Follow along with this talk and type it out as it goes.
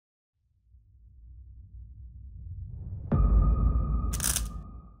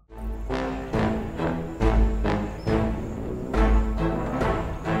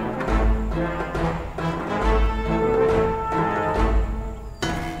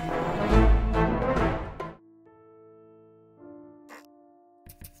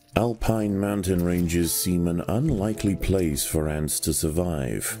Alpine mountain ranges seem an unlikely place for ants to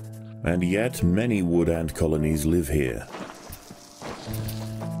survive, and yet many wood ant colonies live here.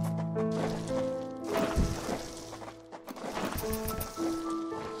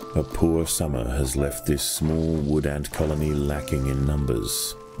 A poor summer has left this small wood ant colony lacking in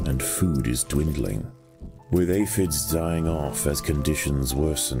numbers, and food is dwindling. With aphids dying off as conditions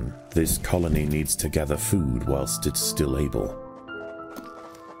worsen, this colony needs to gather food whilst it's still able.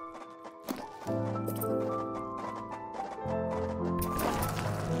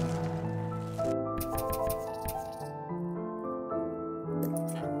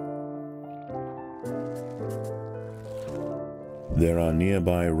 There are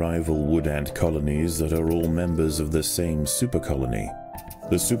nearby rival wood ant colonies that are all members of the same supercolony.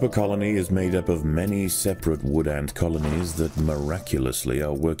 The supercolony is made up of many separate wood ant colonies that miraculously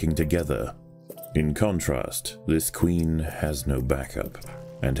are working together. In contrast, this queen has no backup,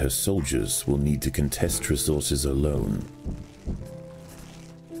 and her soldiers will need to contest resources alone.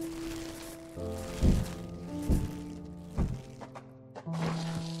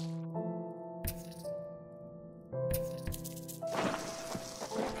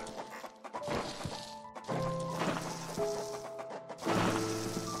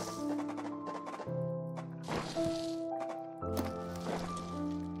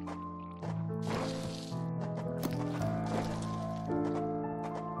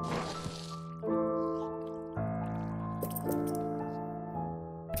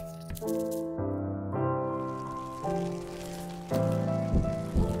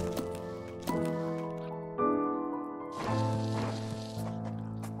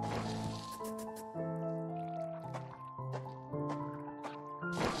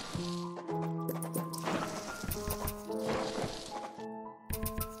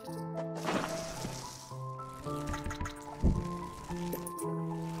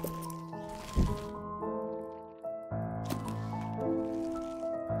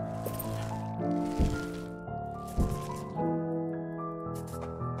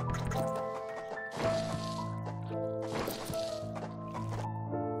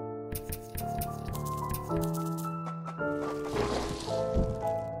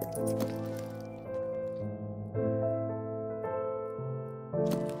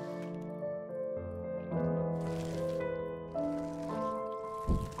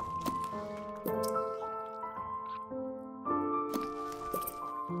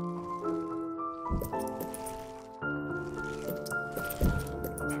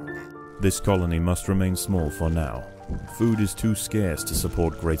 This colony must remain small for now. Food is too scarce to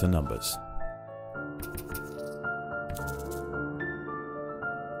support greater numbers.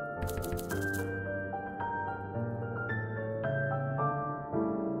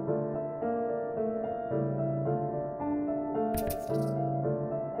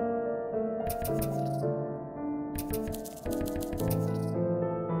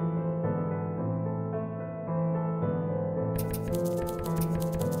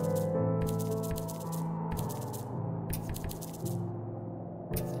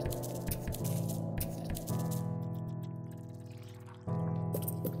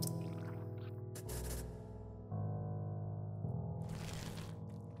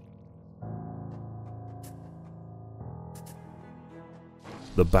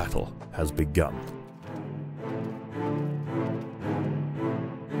 The battle has begun.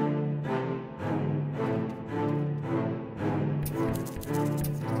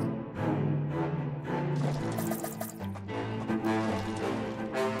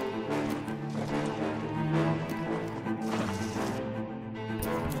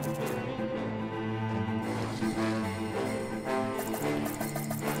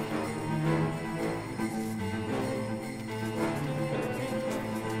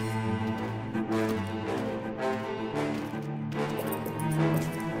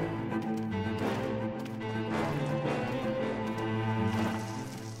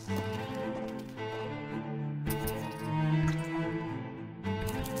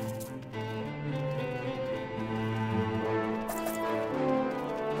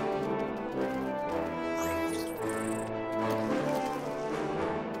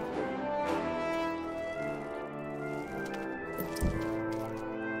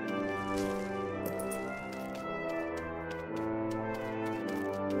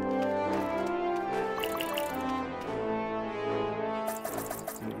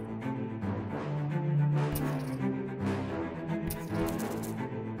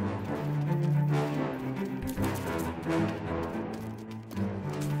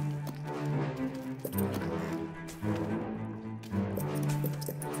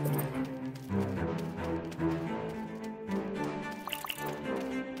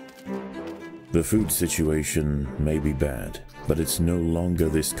 The food situation may be bad, but it's no longer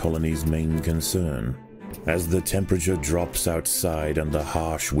this colony's main concern. As the temperature drops outside and the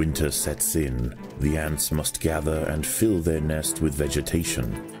harsh winter sets in, the ants must gather and fill their nest with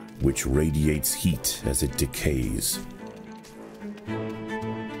vegetation, which radiates heat as it decays.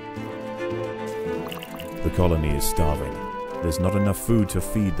 The colony is starving. There's not enough food to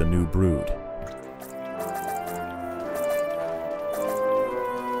feed the new brood.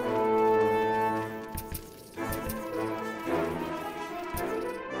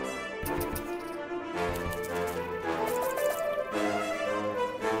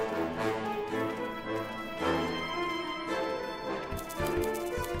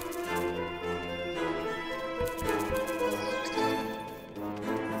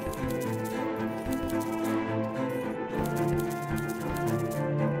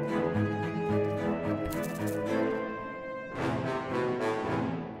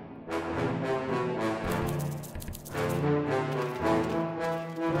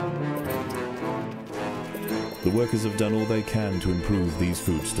 The workers have done all they can to improve these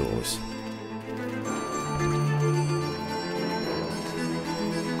food stores.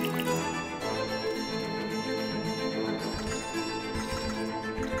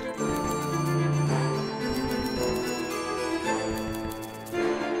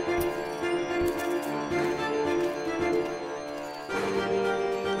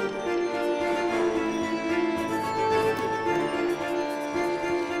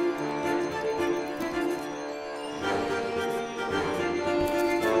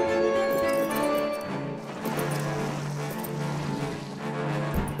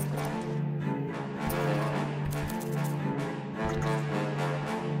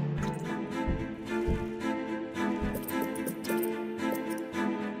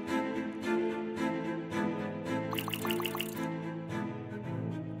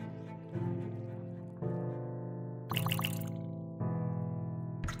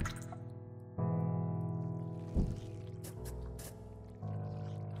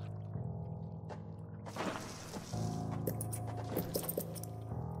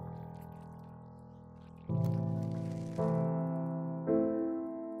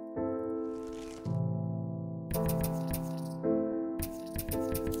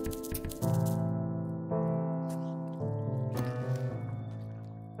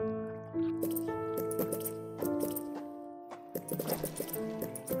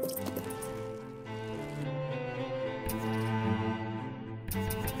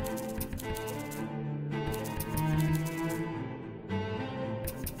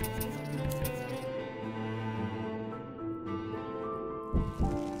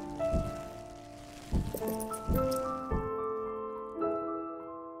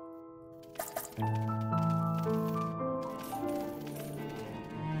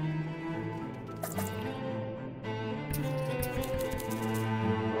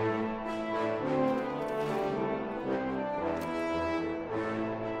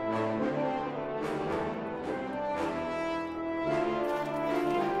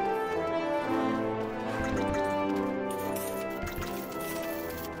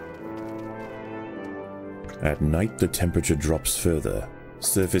 At night, the temperature drops further.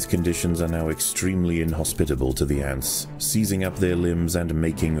 Surface conditions are now extremely inhospitable to the ants, seizing up their limbs and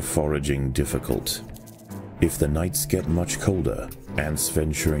making foraging difficult. If the nights get much colder, ants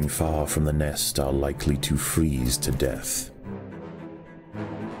venturing far from the nest are likely to freeze to death.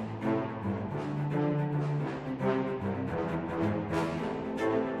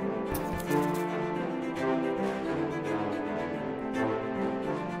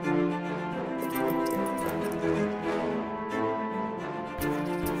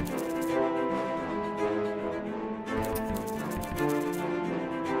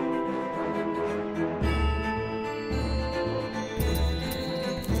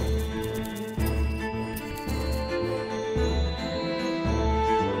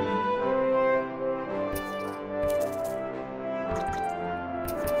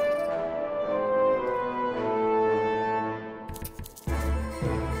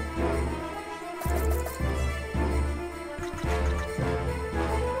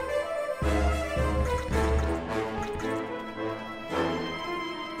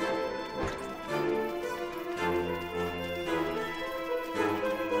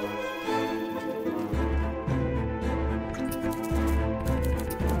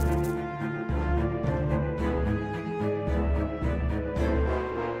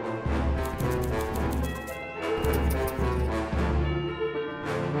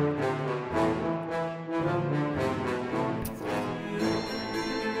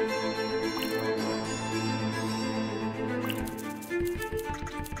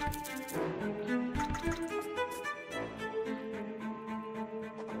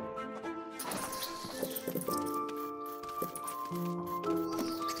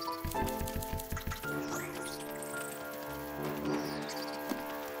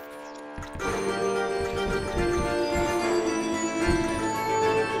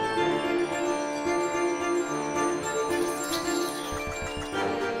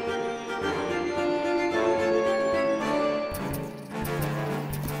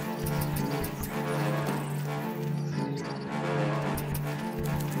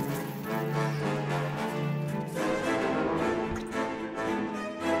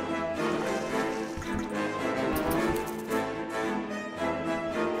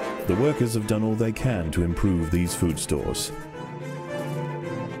 The workers have done all they can to improve these food stores.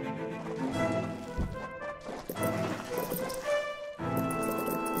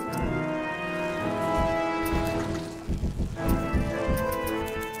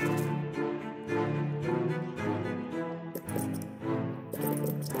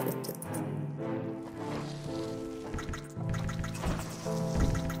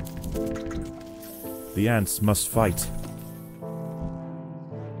 The ants must fight.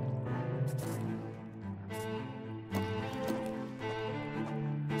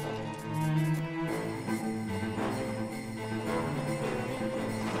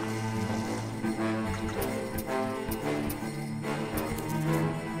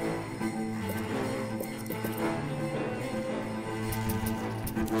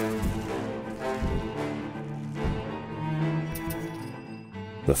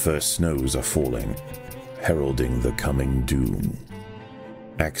 The first snows are falling, heralding the coming doom.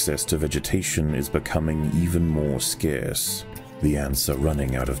 Access to vegetation is becoming even more scarce. The ants are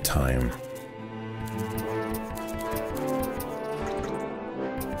running out of time.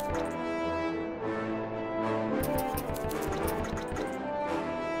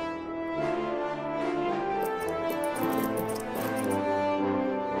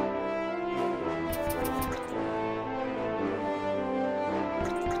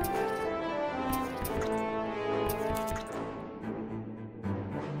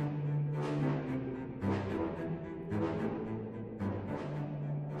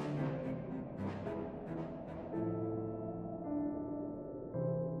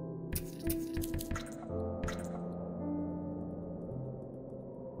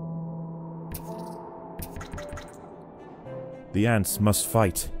 The ants must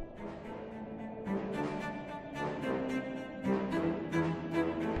fight.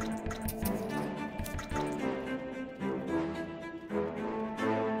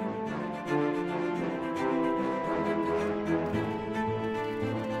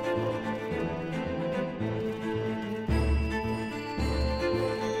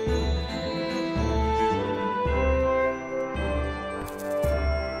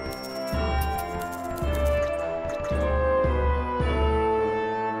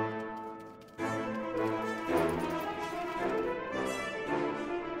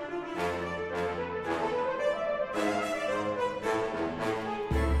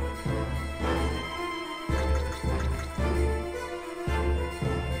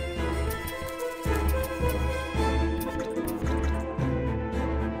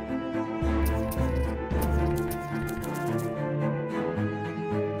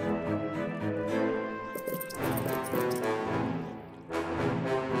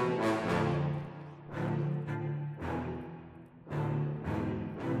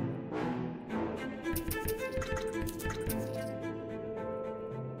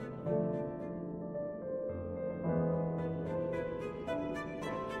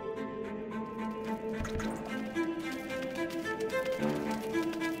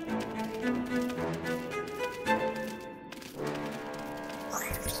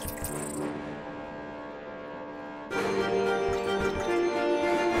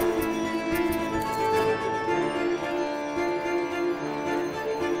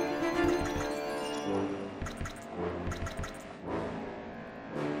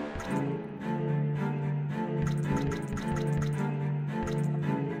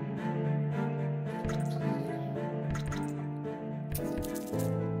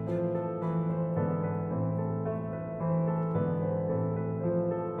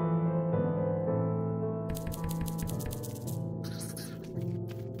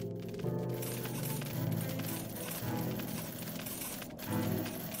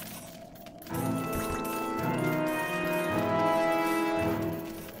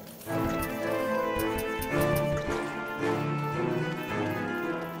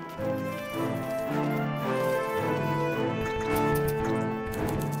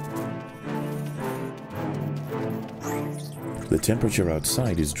 The temperature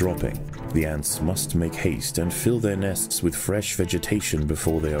outside is dropping. The ants must make haste and fill their nests with fresh vegetation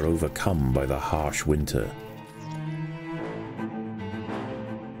before they are overcome by the harsh winter.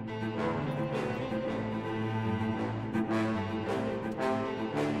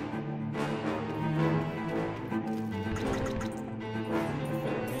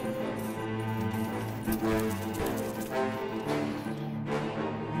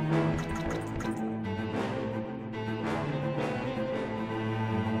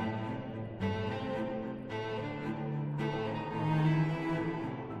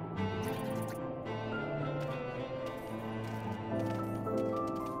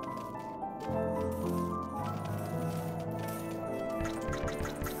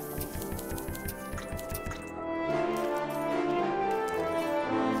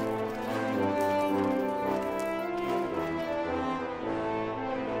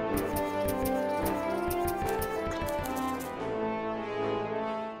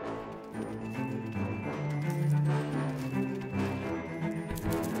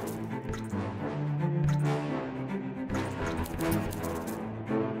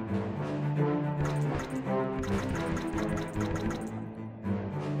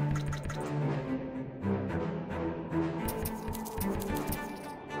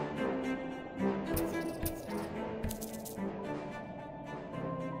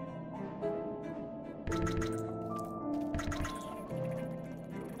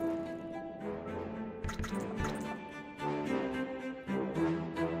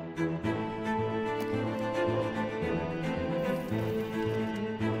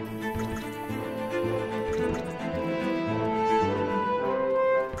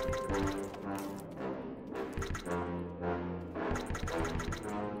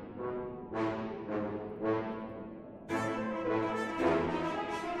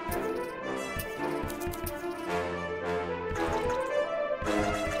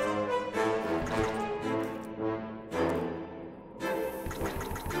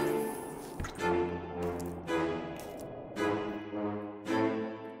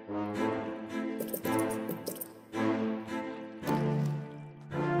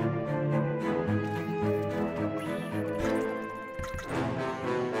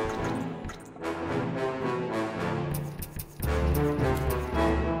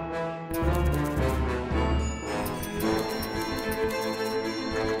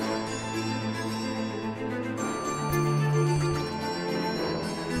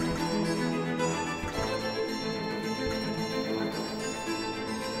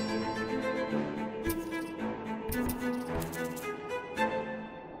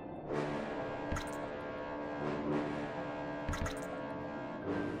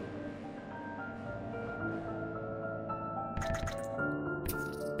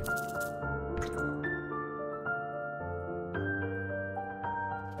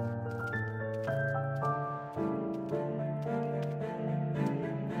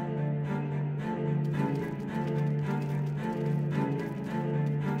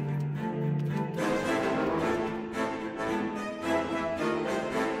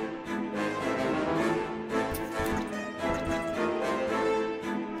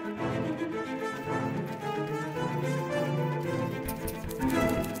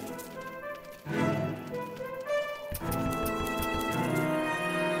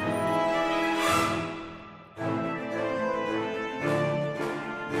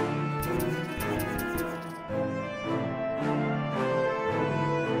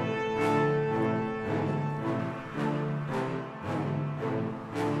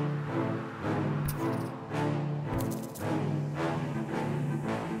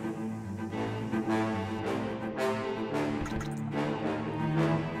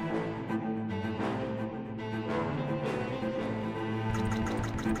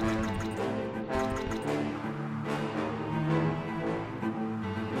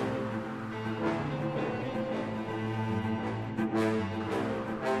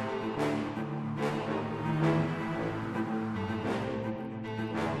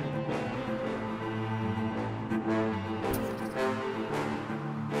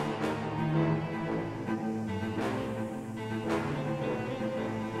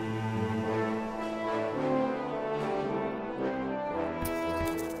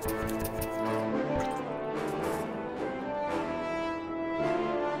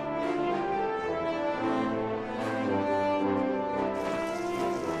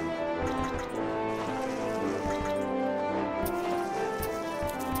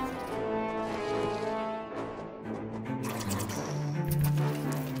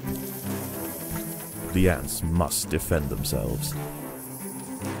 The ants must defend themselves.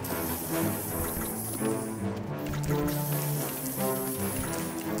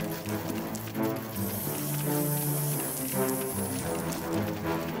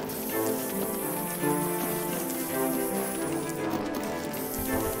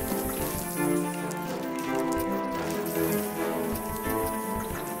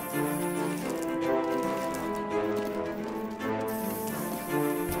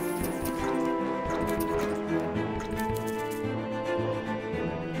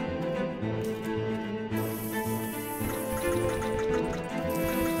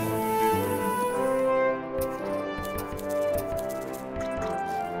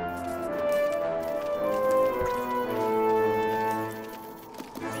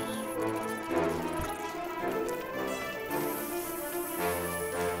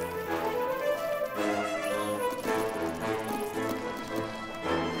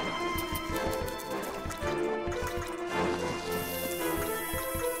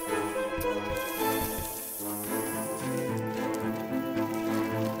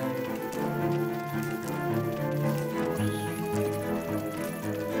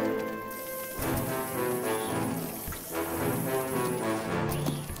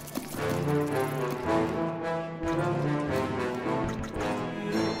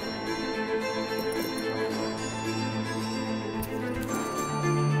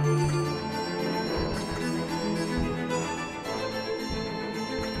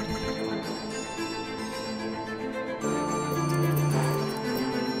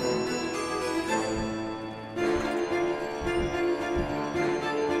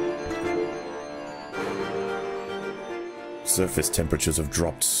 Surface temperatures have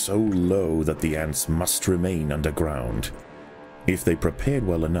dropped so low that the ants must remain underground. If they prepared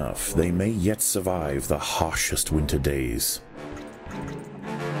well enough, they may yet survive the harshest winter days.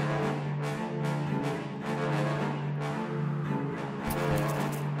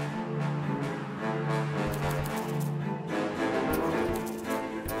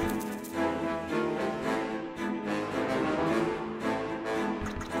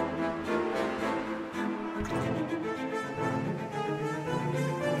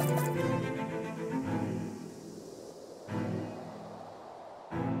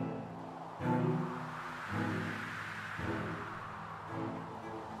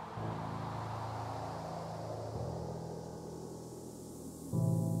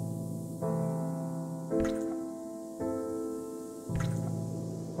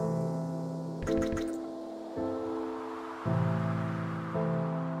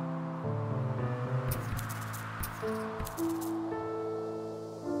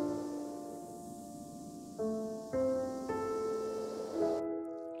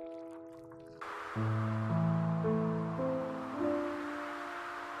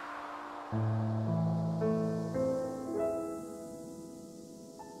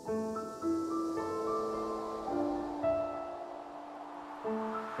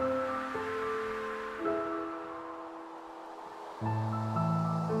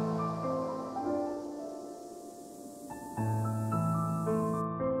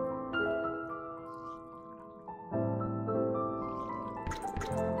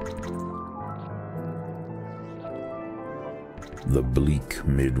 The bleak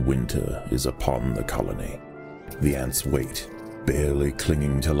midwinter is upon the colony. The ants wait, barely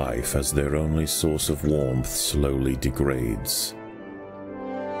clinging to life as their only source of warmth slowly degrades.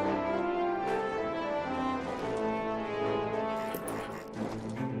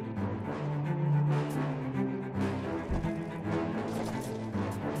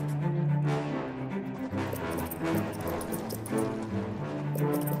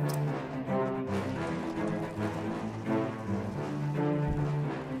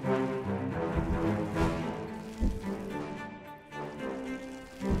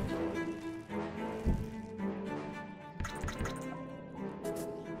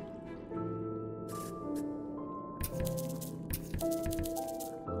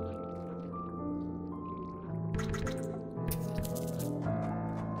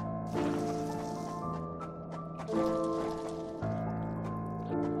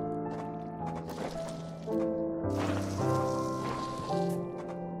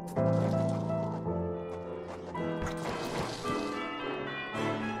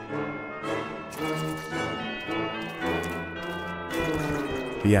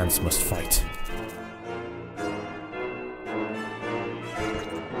 The ants must fight.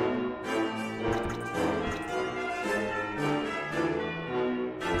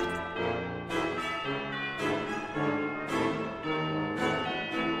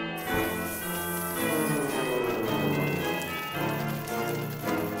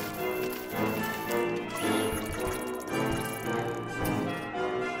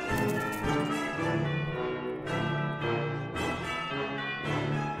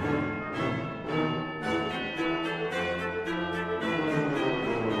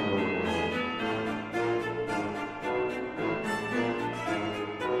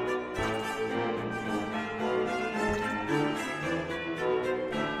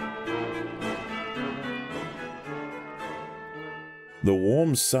 The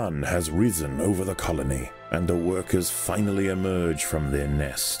warm sun has risen over the colony, and the workers finally emerge from their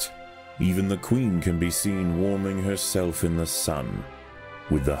nest. Even the queen can be seen warming herself in the sun.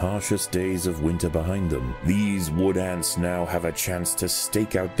 With the harshest days of winter behind them, these wood ants now have a chance to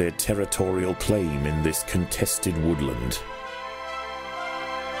stake out their territorial claim in this contested woodland.